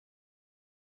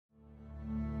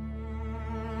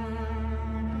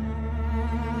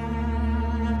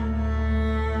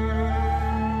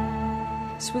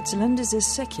Switzerland is a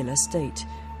secular state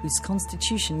whose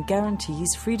constitution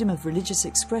guarantees freedom of religious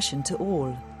expression to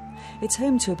all. It's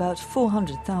home to about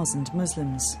 400,000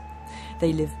 Muslims.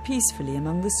 They live peacefully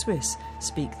among the Swiss,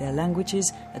 speak their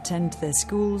languages, attend their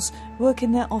schools, work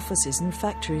in their offices and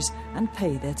factories, and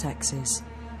pay their taxes.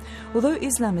 Although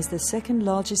Islam is the second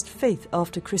largest faith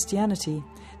after Christianity,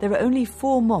 there are only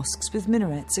 4 mosques with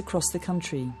minarets across the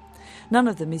country. None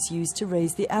of them is used to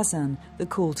raise the azan, the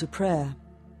call to prayer.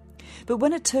 But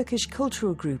when a Turkish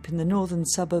cultural group in the northern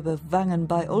suburb of Vangen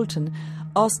by Olten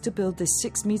asked to build this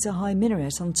 6-metre-high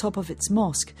minaret on top of its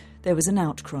mosque, there was an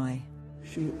outcry.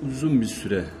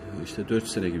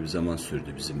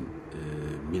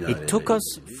 It took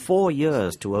us 4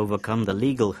 years to overcome the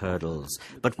legal hurdles,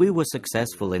 but we were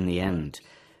successful in the end.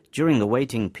 During the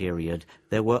waiting period,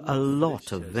 there were a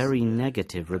lot of very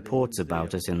negative reports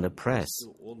about us in the press,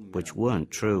 which weren't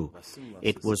true.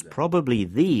 It was probably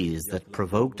these that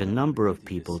provoked a number of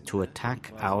people to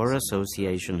attack our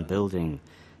association building.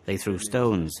 They threw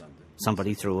stones,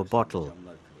 somebody threw a bottle,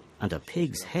 and a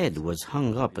pig's head was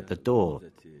hung up at the door.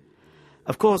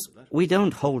 Of course, we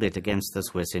don't hold it against the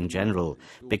Swiss in general,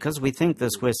 because we think the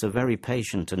Swiss are very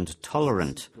patient and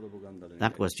tolerant.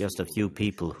 That was just a few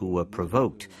people who were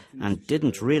provoked and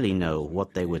didn't really know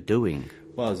what they were doing.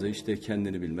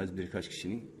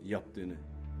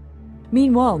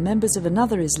 Meanwhile, members of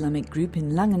another Islamic group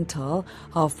in Langenthal,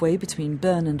 halfway between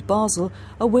Bern and Basel,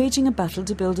 are waging a battle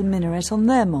to build a minaret on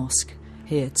their mosque.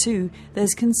 Here, too,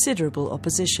 there's considerable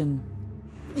opposition.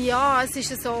 It's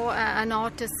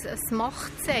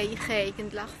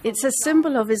a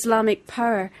symbol of Islamic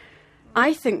power.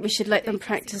 I think we should let them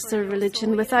practice their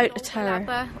religion without a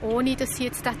tower.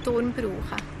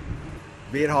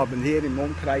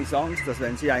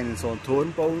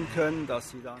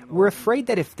 We're afraid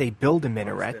that if they build a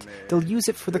minaret, they'll use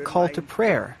it for the call to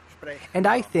prayer. And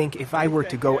I think if I were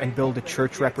to go and build a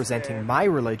church representing my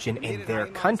religion in their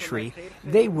country,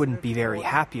 they wouldn't be very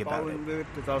happy about it.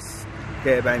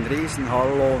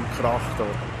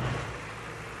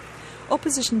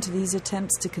 Opposition to these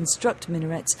attempts to construct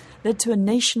minarets led to a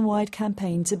nationwide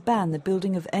campaign to ban the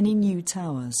building of any new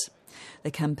towers.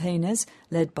 The campaigners,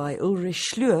 led by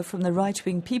Ulrich Schlür from the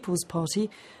right-wing People's Party,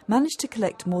 managed to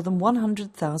collect more than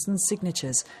 100,000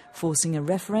 signatures, forcing a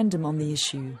referendum on the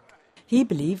issue. He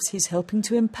believes he's helping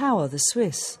to empower the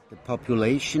Swiss. The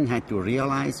population had to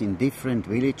realize in different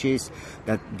villages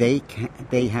that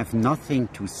they have nothing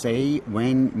to say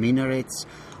when minarets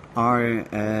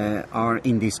are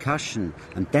in discussion,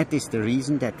 and that is the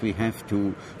reason that we have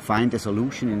to find a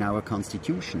solution in our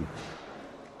constitution.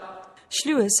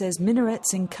 Schlür says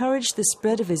minarets encourage the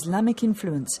spread of Islamic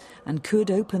influence and could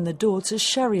open the door to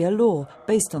Sharia law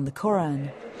based on the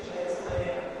Quran.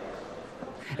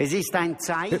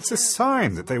 It's a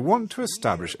sign that they want to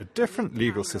establish a different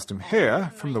legal system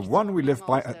here from the one we live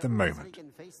by at the moment.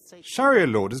 Sharia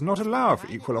law does not allow for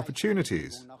equal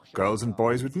opportunities. Girls and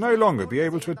boys would no longer be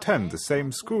able to attend the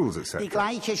same schools, etc.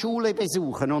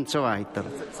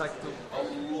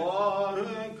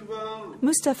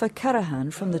 Mustafa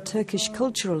Karahan from the Turkish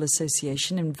Cultural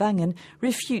Association in Vangen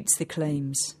refutes the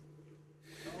claims.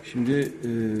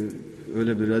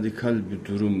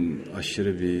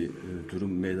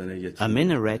 A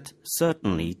minaret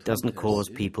certainly doesn't cause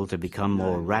people to become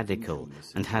more radical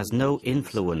and has no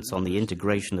influence on the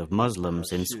integration of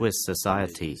Muslims in Swiss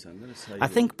society. I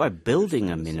think by building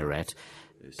a minaret,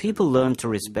 people learn to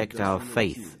respect our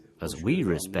faith as we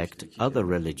respect other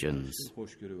religions.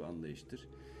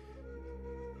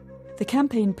 The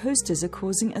campaign posters are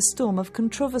causing a storm of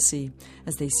controversy,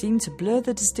 as they seem to blur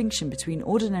the distinction between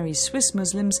ordinary Swiss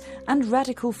Muslims and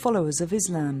radical followers of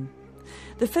Islam.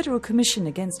 The Federal Commission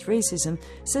Against Racism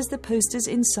says the posters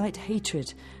incite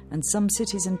hatred, and some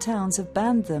cities and towns have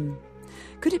banned them.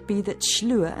 Could it be that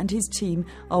Schlür and his team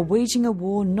are waging a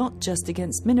war not just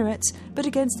against minarets, but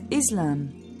against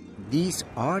Islam? These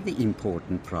are the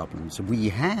important problems we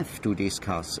have to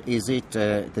discuss. Is it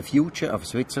the future of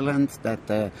Switzerland that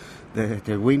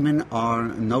the women are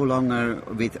no longer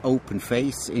with open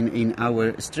face in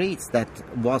our streets? That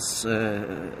was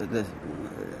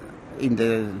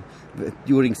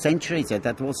during centuries.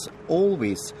 That was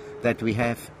always that we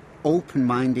have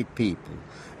open-minded people,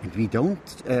 and we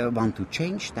don't want to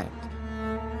change that.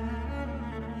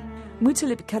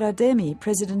 Mutalip Karademi,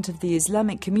 president of the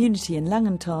Islamic community in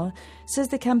Langenthal, says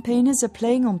the campaigners are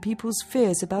playing on people's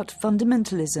fears about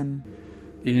fundamentalism.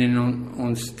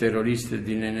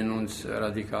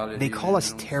 They call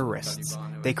us terrorists.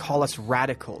 They call us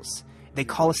radicals. They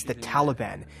call us the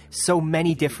Taliban. So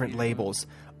many different labels,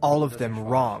 all of them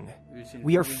wrong.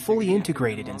 We are fully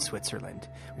integrated in Switzerland.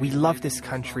 We love this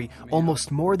country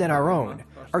almost more than our own.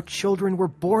 Our children were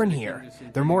born here.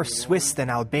 They're more Swiss than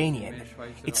Albanian.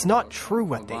 It's not true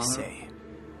what they say.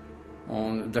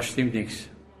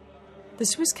 The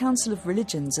Swiss Council of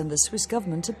Religions and the Swiss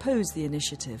government oppose the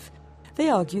initiative. They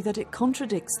argue that it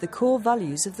contradicts the core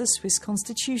values of the Swiss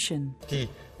constitution. The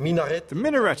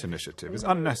minaret initiative is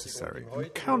unnecessary and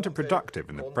counterproductive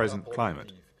in the present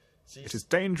climate. It is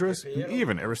dangerous and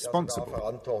even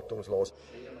irresponsible.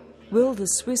 Will the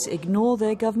Swiss ignore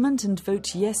their government and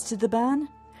vote yes to the ban?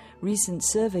 Recent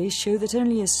surveys show that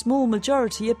only a small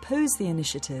majority oppose the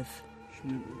initiative.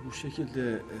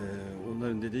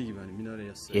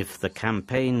 If the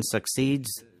campaign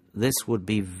succeeds, this would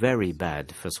be very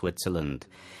bad for Switzerland.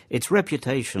 Its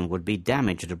reputation would be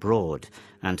damaged abroad,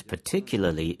 and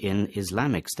particularly in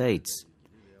Islamic states.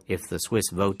 If the Swiss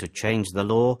vote to change the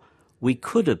law, we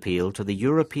could appeal to the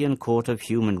European Court of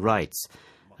Human Rights,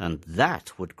 and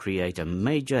that would create a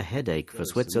major headache for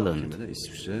Switzerland.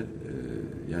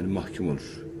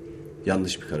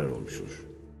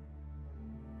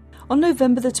 On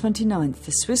November the 29th,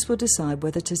 the Swiss will decide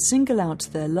whether to single out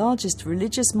their largest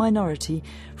religious minority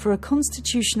for a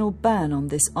constitutional ban on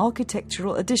this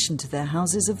architectural addition to their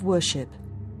houses of worship.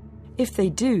 If they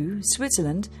do,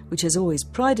 Switzerland, which has always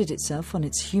prided itself on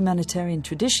its humanitarian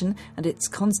tradition and its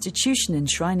constitution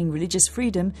enshrining religious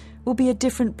freedom, will be a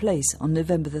different place on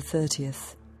November the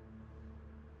 30th.